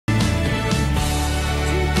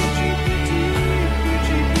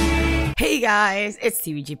Guys, it's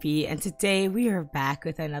TBGP, and today we are back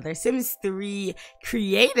with another Sims 3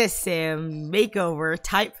 Create a Sim Makeover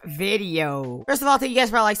type video. First of all, thank you guys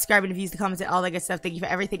for all like, subscribing, views, the comments, and all that good stuff. Thank you for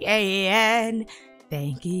everything, and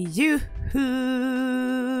thank you.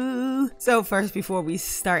 So first, before we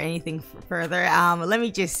start anything further, let me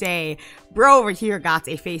just say, bro over here got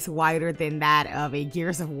a face wider than that of a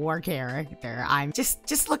Gears of War character. I'm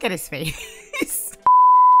just look at his face.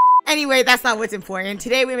 Anyway, that's not what's important.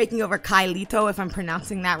 Today we're making over Leiko. If I'm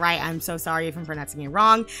pronouncing that right, I'm so sorry if I'm pronouncing it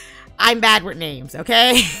wrong. I'm bad with names,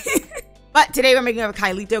 okay? But today we're making over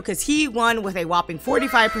Leiko because he won with a whopping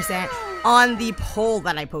 45% on the poll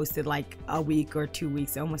that I posted like a week or 2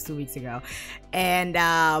 weeks, almost 2 weeks ago. And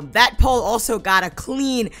that poll also got a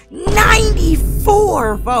clean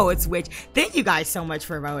 94 votes, which thank you guys so much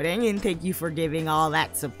for voting, and thank you for giving all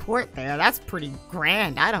that support there. That's pretty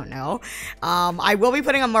grand. I don't know. I will be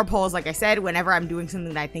putting on more polls, like I said. Whenever I'm doing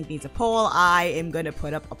something that I think needs a poll, I am going to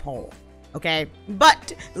put up a poll. Okay,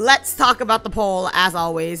 but let's talk about the poll as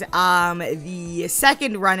always. The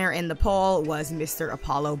second runner in the poll was Mr.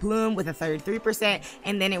 Apollo Bloom with a 33%,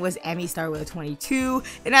 and then it was Emmy Star with a 22%.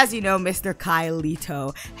 And as you know, Mr.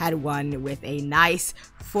 Leiko had won with a nice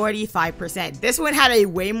 45%. This one had a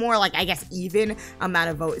way more, like, I guess, even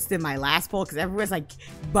amount of votes than my last poll, because everyone's like,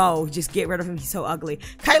 Bo, just get rid of him, he's so ugly.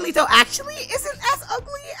 Leiko actually isn't as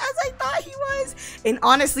ugly as I thought he was, and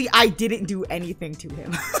honestly, I didn't do anything to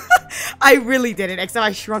him. I really didn't, except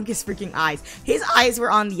I shrunk his freaking eyes. His eyes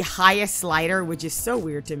were on the highest slider, which is so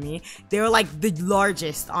weird to me. They were like the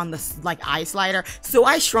largest on the eye slider, so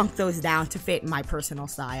I shrunk those down to fit my personal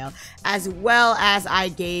style, as well as I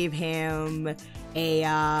gave him a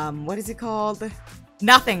what is it called?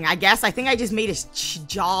 Nothing, I guess. I think I just made his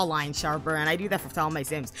jawline sharper, and I do that for all my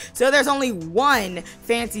Sims. So there's only one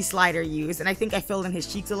fancy slider used, and I think I filled in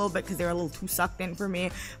his cheeks a little bit because they were a little too sucked in for me.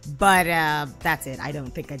 But that's it. I don't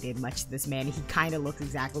think I did much to this man. He kind of looks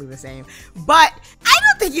exactly the same. But I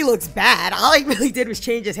don't think he looks bad. All I really did was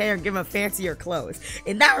change his hair and give him fancier clothes.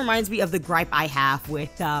 And that reminds me of the gripe I have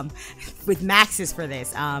with Max's for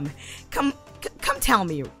this. Come tell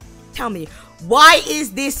me, why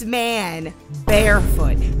is this man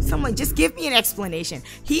barefoot? Someone just give me an explanation.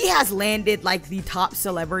 He has landed like the top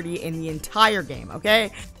celebrity in the entire game,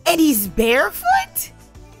 okay? And he's barefoot?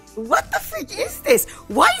 What the freak is this?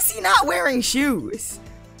 Why is he not wearing shoes?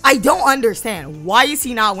 I don't understand. Why is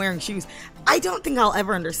he not wearing shoes? I don't think I'll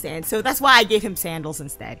ever understand. So that's why I gave him sandals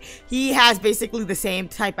instead. He has basically the same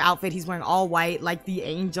type of outfit. He's wearing all white like the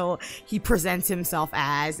angel he presents himself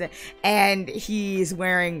as. And he's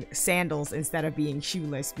wearing sandals instead of being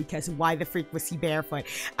shoeless, because why the freak was he barefoot?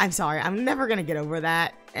 I'm sorry. I'm never going to get over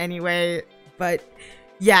that anyway. But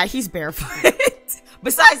yeah, he's barefoot.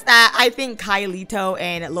 Besides that, I think Leiko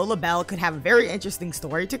and Lola Belle could have a very interesting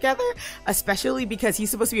story together, especially because he's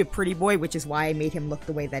supposed to be a pretty boy, which is why I made him look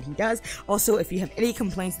the way that he does. Also, if you have any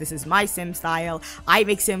complaints, this is my Sim style. I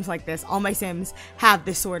make Sims like this. All my Sims have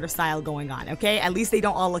this sort of style going on, okay? At least they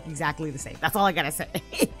don't all look exactly the same. That's all I gotta say.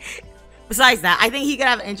 Besides that, I think he could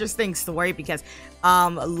have an interesting story because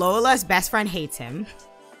Lola's best friend hates him.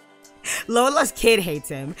 Lola's kid hates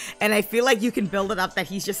him, and I feel like you can build it up that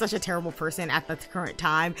he's just such a terrible person at the current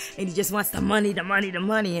time, and he just wants the money.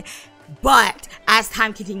 But as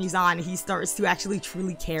time continues on, he starts to actually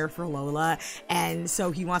truly care for Lola, and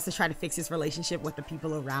so he wants to try to fix his relationship with the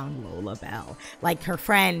people around Lola Belle, like her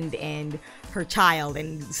friend and her child,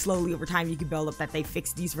 and slowly over time you can build up that they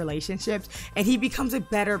fix these relationships and he becomes a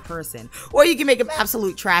better person. Or you can make him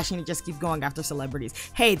absolute trash and he just keeps going after celebrities.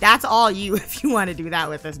 Hey, that's all you if you want to do that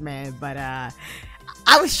with this man. But I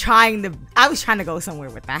was trying to go somewhere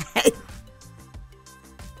with that.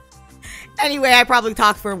 Anyway, I probably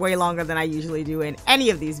talked for way longer than I usually do in any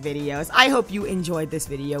of these videos. I hope you enjoyed this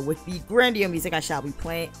video with the grandio music I shall be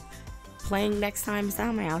playing next time. Is that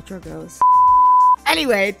how my outro goes?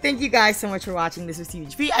 Anyway, thank you guys so much for watching. This was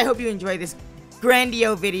TBGP. I hope you enjoyed this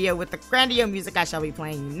grandio video with the grandio music I shall be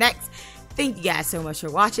playing next. Thank you guys so much for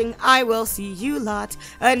watching. I will see you lot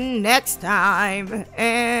next time.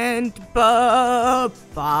 And bye-bye.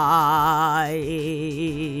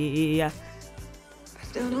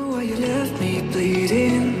 Don't know why you left me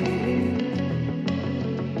bleeding.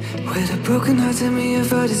 With a broken heart, tell me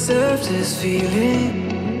if I deserve this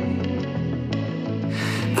feeling.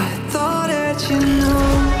 I thought that you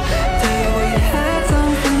know that we had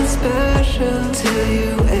something special till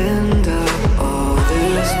you ended.